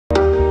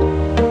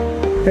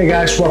Hey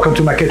guys, welcome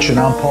to my kitchen.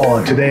 I'm Paul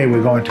and today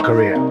we're going to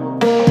Korea.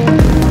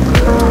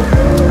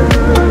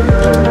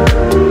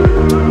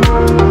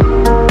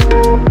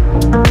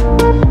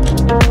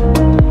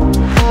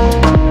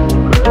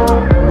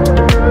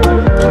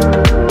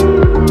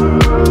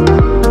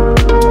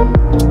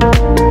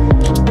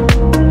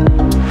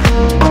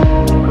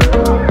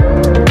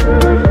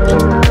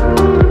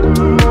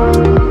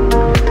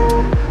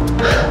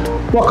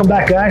 Welcome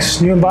back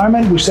guys, new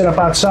environment. We set up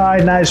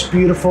outside, nice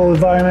beautiful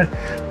environment,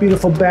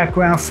 beautiful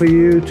background for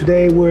you.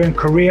 Today we're in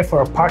Korea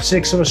for part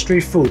 6 of a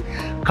street food.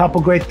 A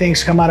couple great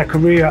things come out of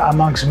Korea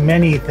amongst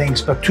many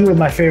things, but two of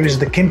my favorites is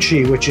the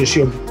kimchi, which is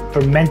your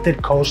fermented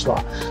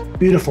coleslaw.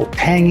 Beautiful,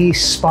 tangy,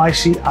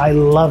 spicy, I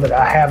love it.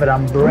 I have it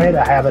on bread,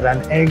 I have it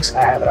on eggs,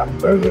 I have it on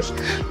burgers.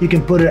 You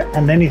can put it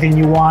on anything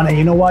you want, and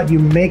you know what? You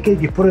make it,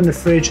 you put it in the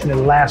fridge, and it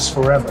lasts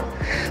forever.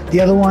 The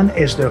other one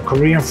is the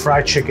Korean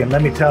fried chicken.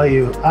 Let me tell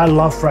you, I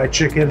love fried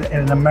chicken,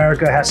 and in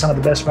America it has some of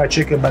the best fried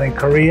chicken, but in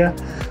Korea,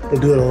 they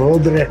do it a little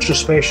bit extra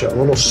special, a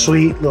little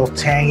sweet, a little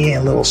tangy,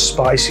 and a little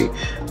spicy.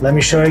 Let me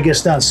show you how it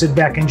gets done. Sit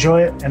back,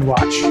 enjoy it, and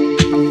watch.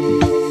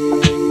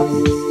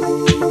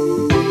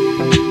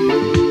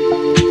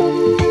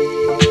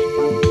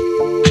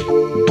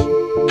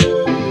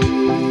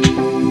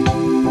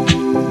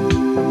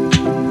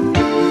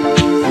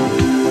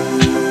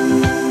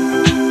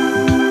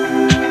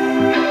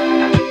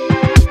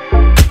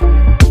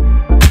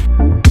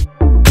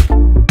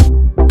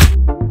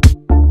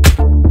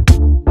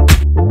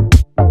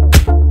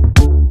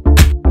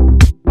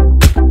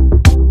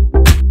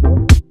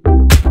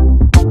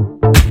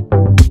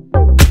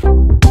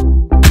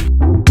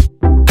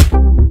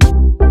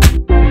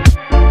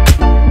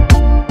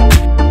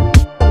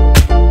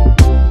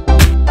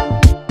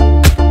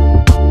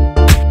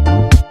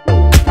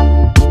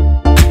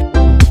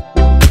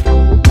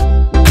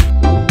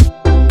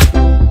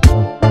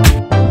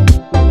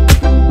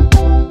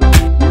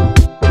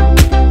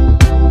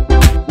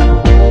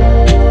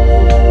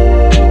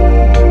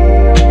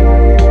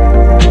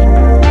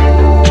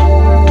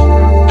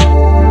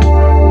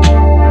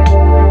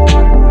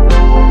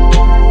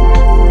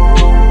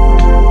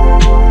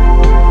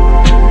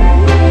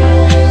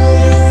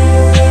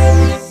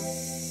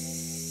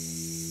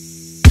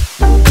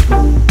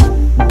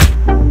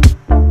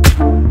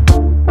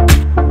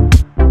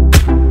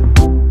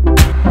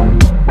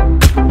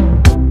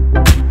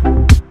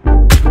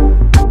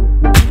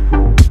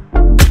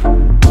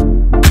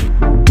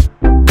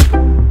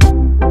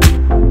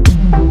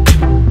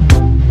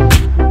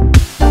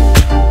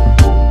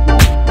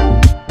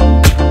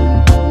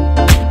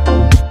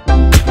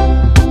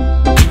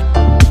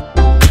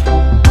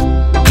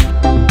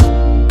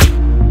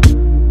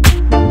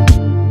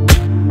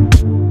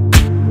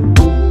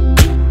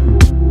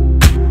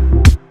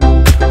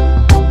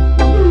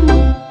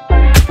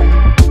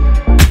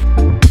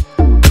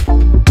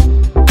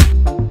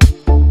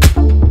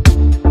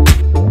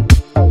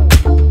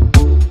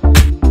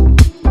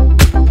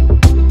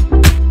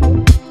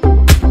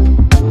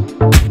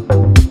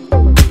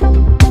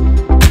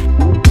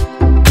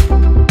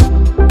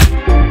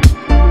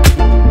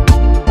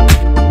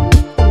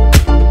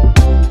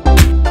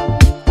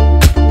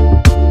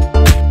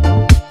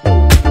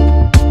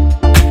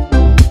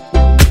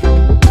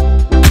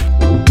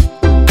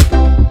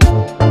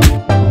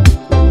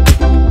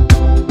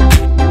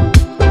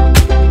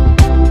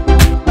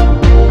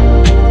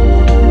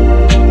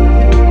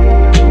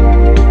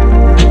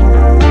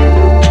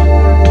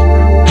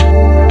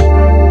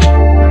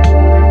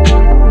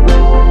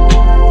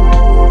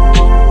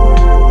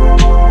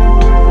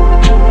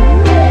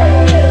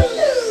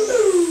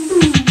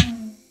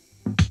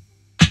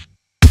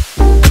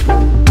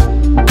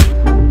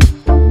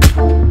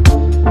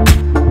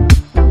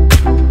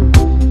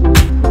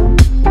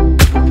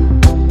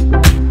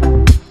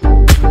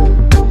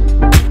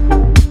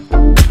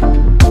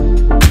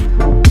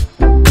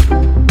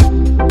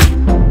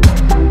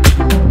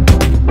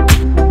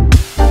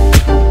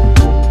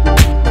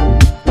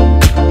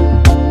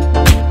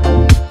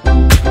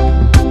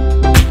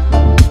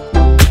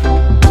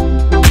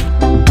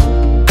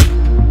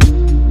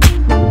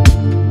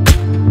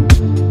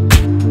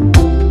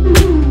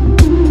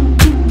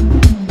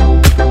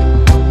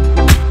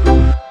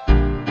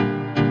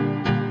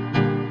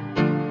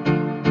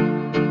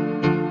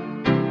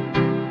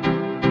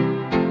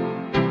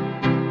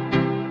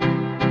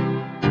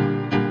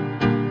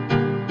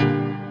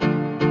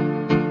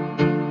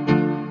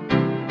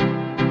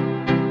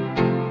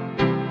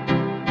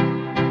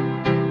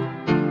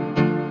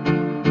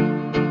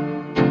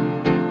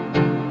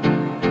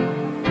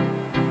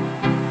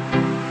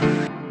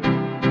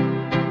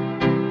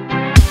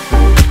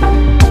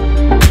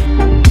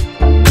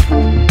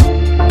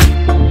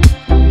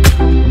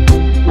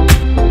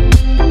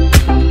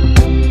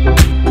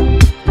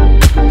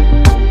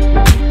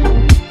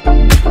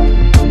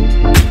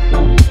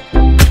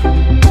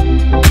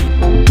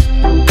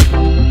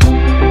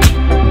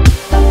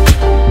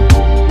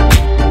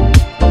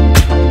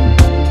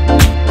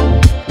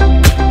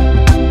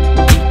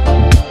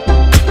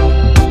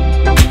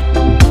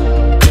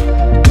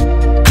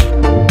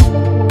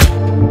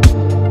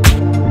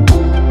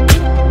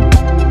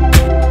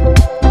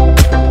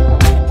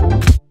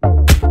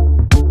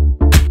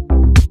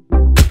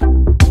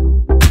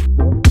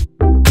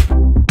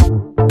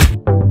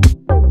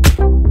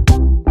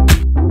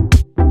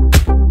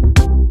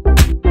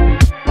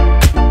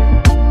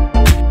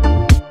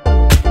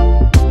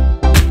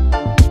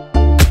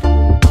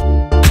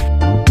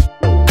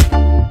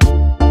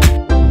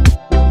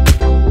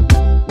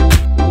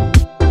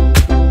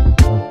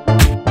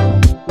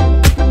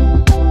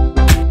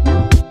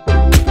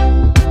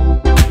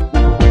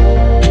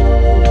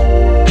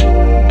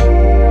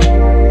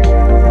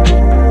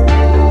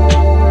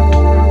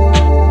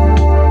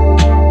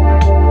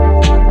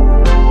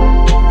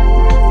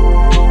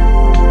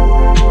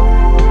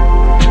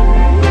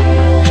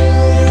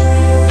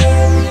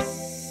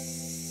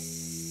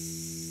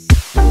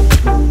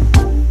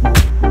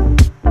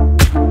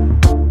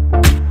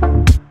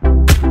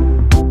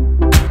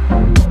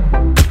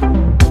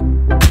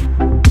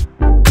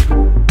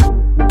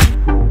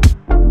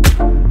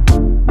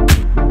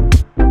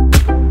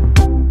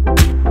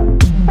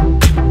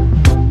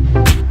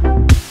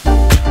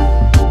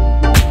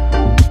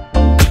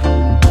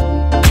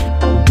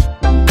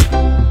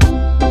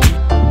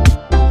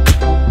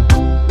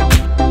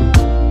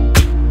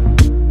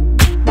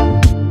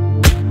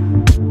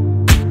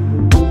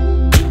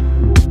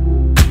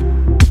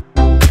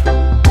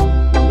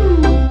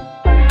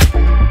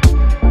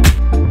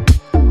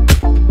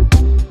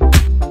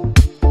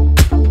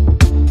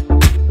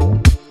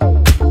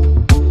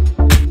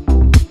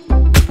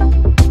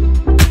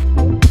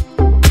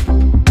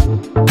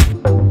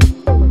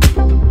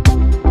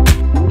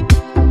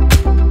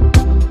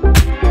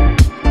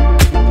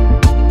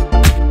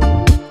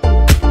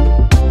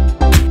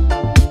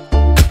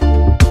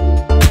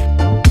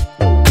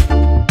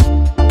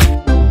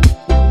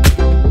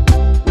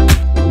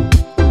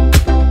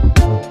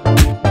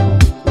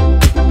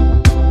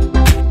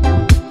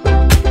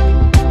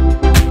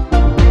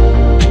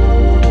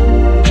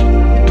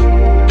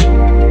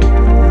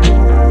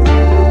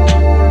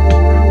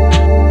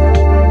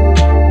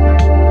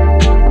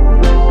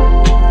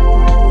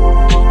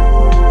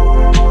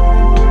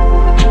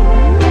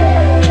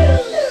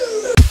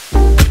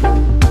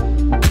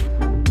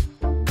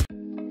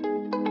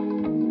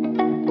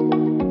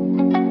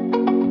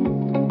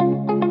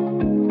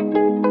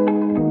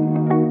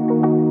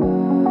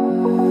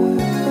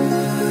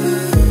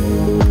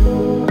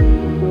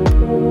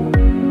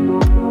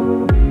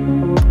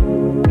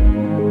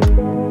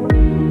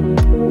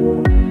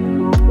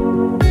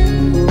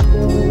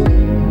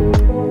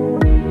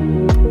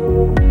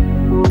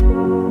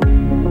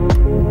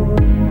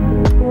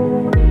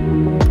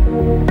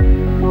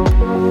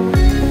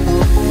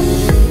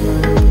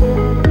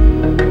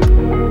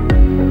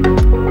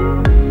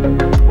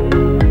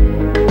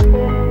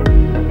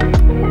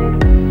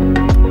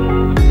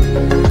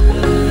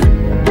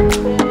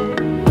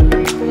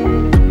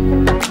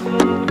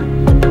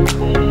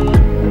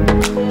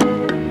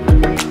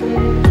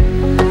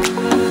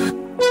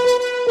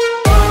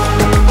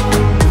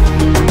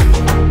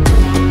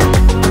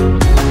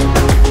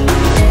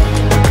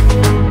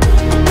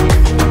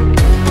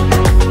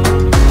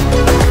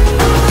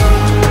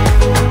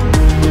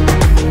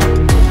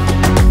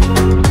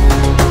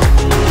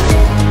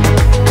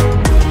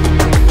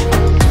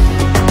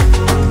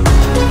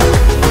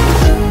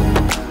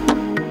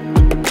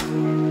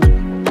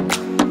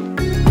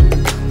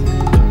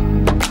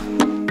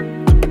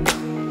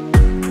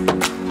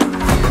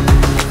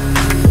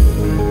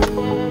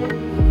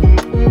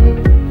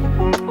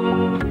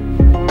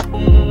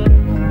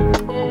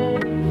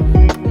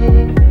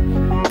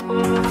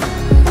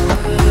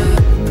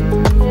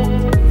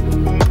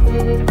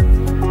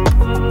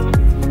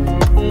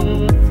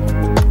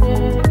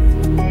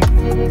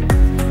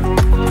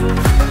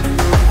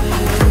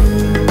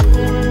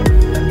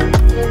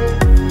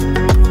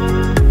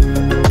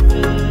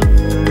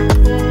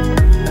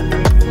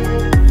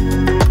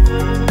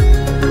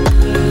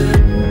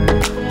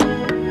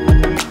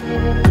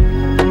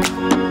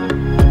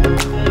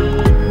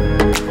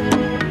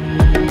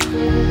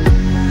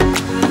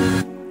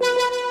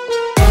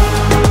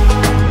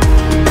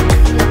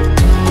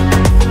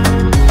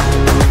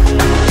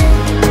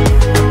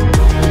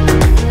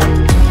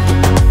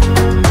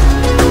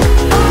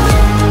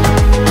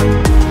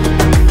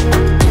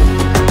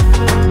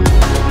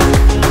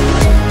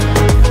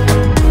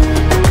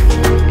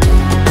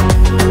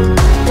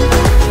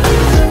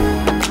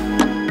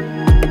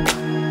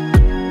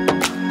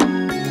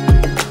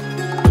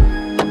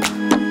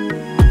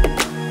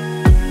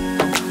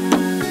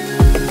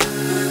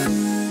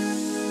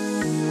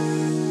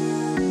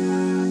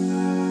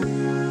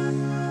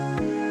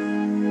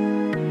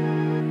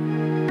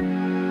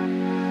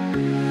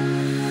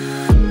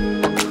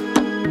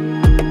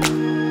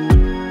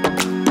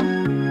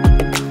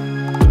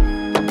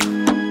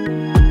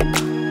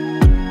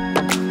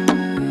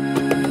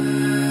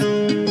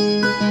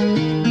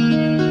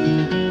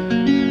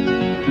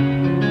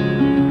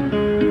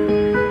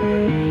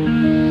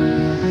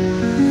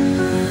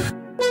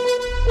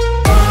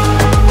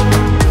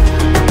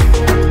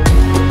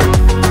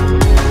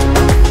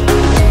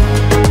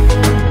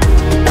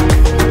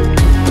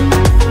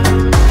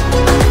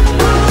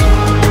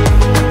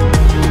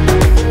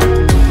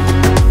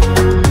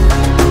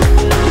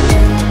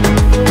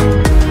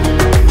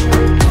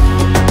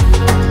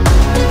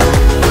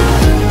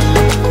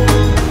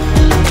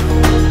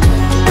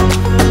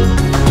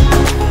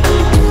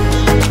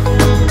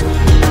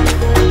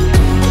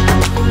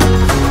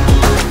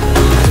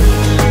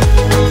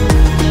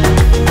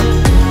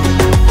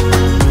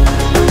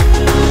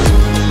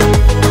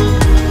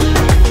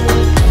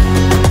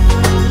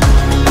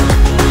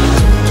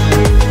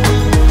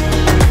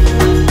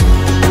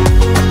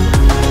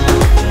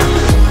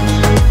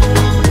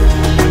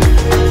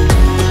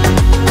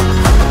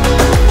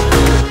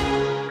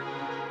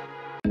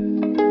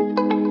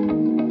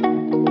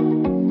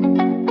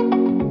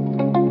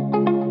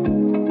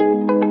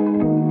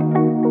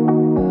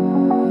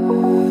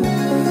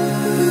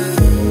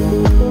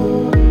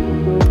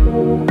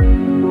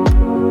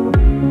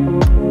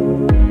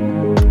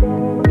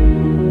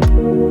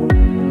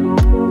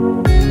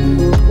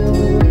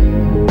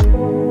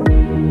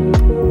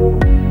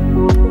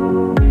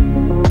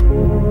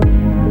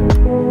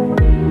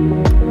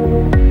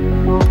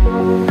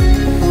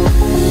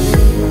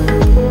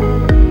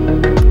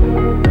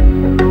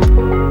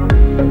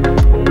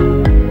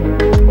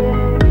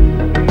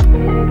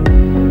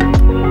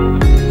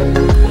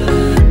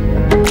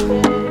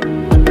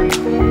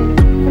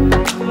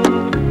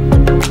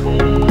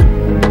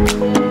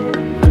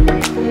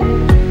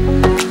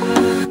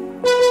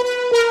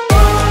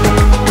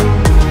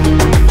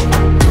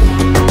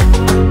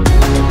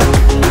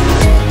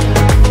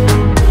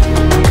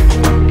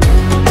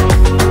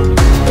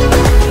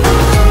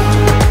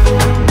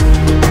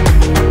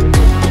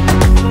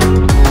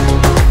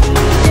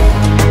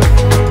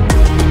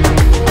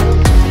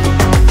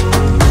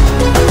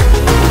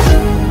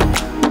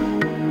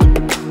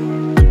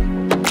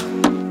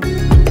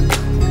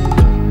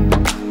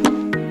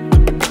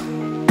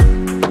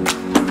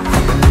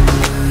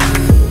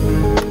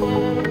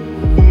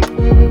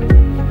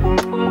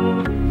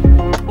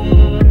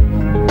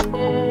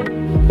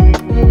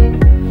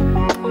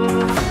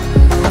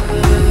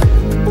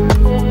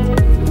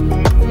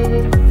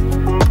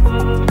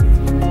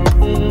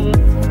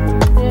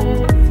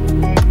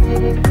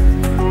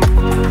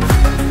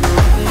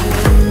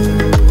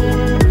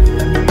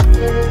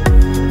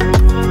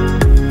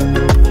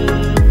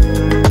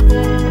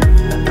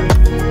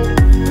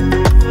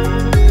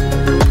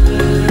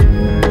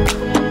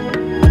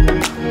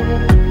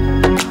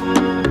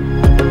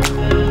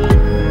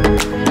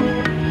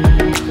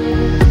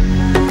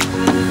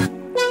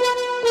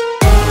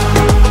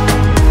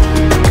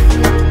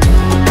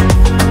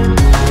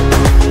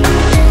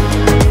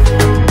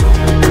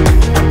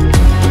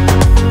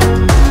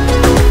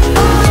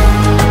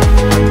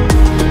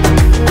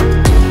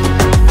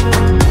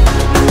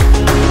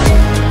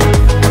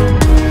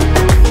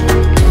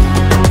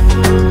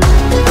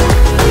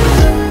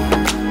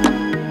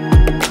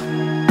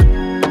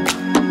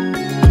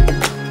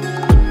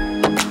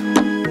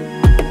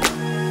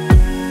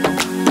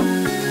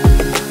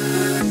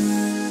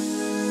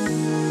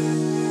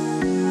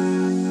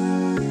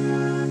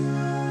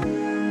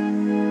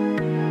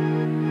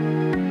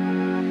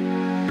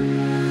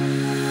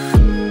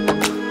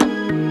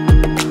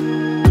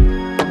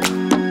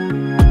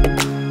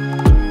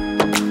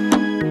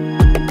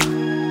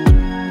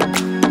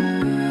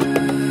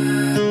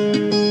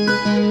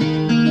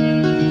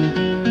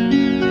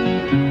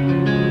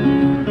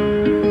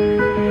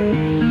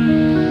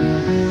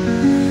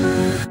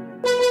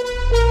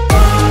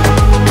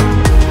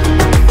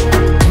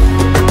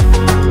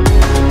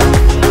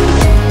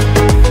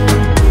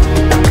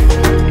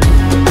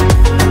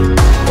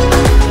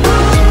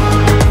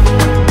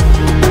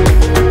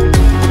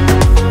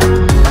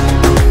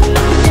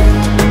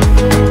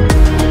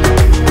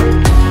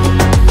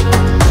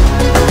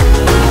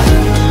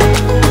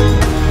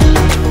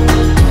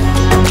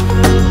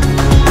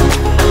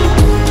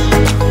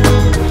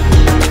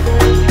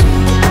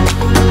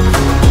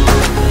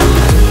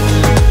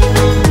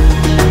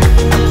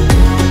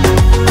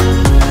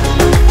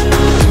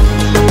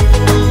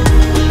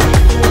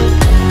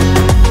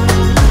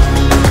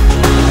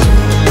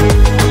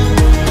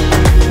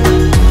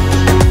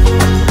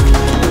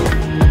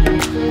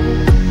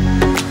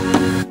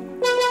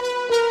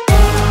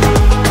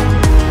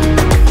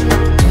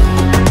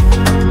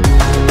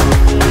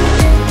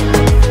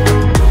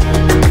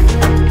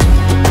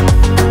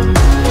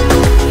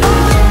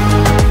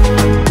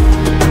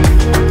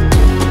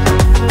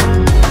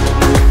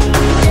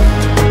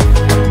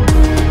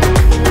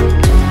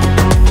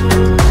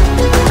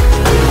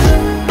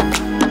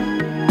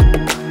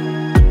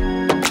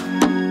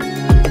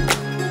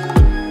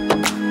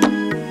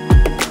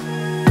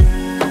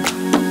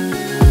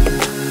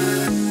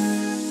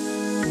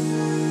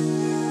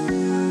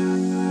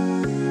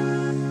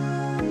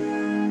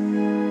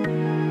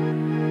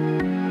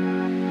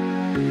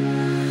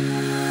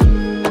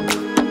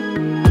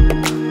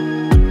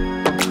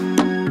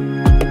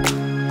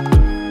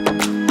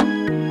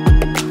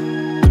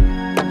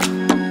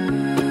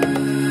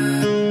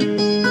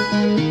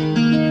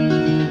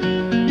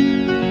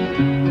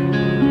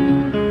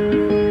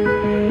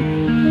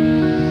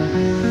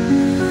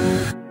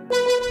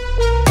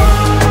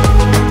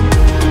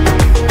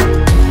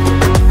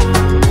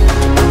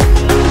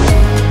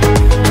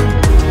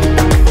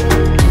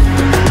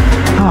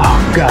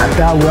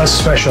 That was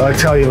special, I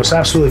tell you, it was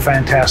absolutely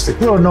fantastic. A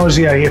little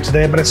noisy out here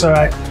today, but it's all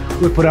right.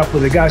 We put up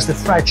with it. Guys, the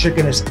fried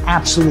chicken is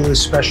absolutely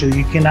special.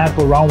 You cannot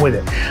go wrong with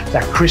it.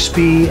 That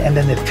crispy and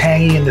then the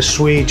tangy and the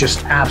sweet,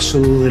 just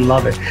absolutely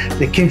love it.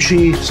 The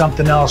kimchi,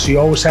 something else. You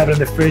always have it in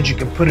the fridge. You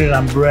can put it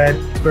on bread,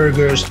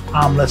 burgers,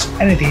 omelets,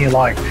 anything you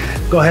like.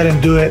 Go ahead and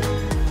do it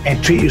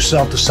and treat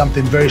yourself to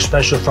something very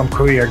special from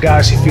Korea.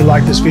 Guys, if you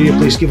like this video,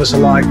 please give us a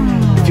like.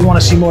 If you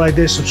want to see more like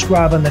this,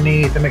 subscribe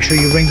underneath and make sure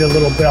you ring the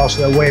little bell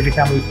so that way every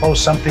time we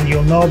post something,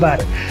 you'll know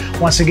about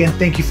it. Once again,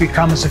 thank you for your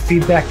comments and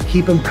feedback.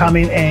 Keep them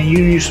coming. And you,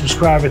 new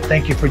subscriber,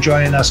 thank you for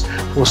joining us.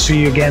 We'll see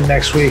you again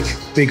next week.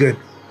 Be good.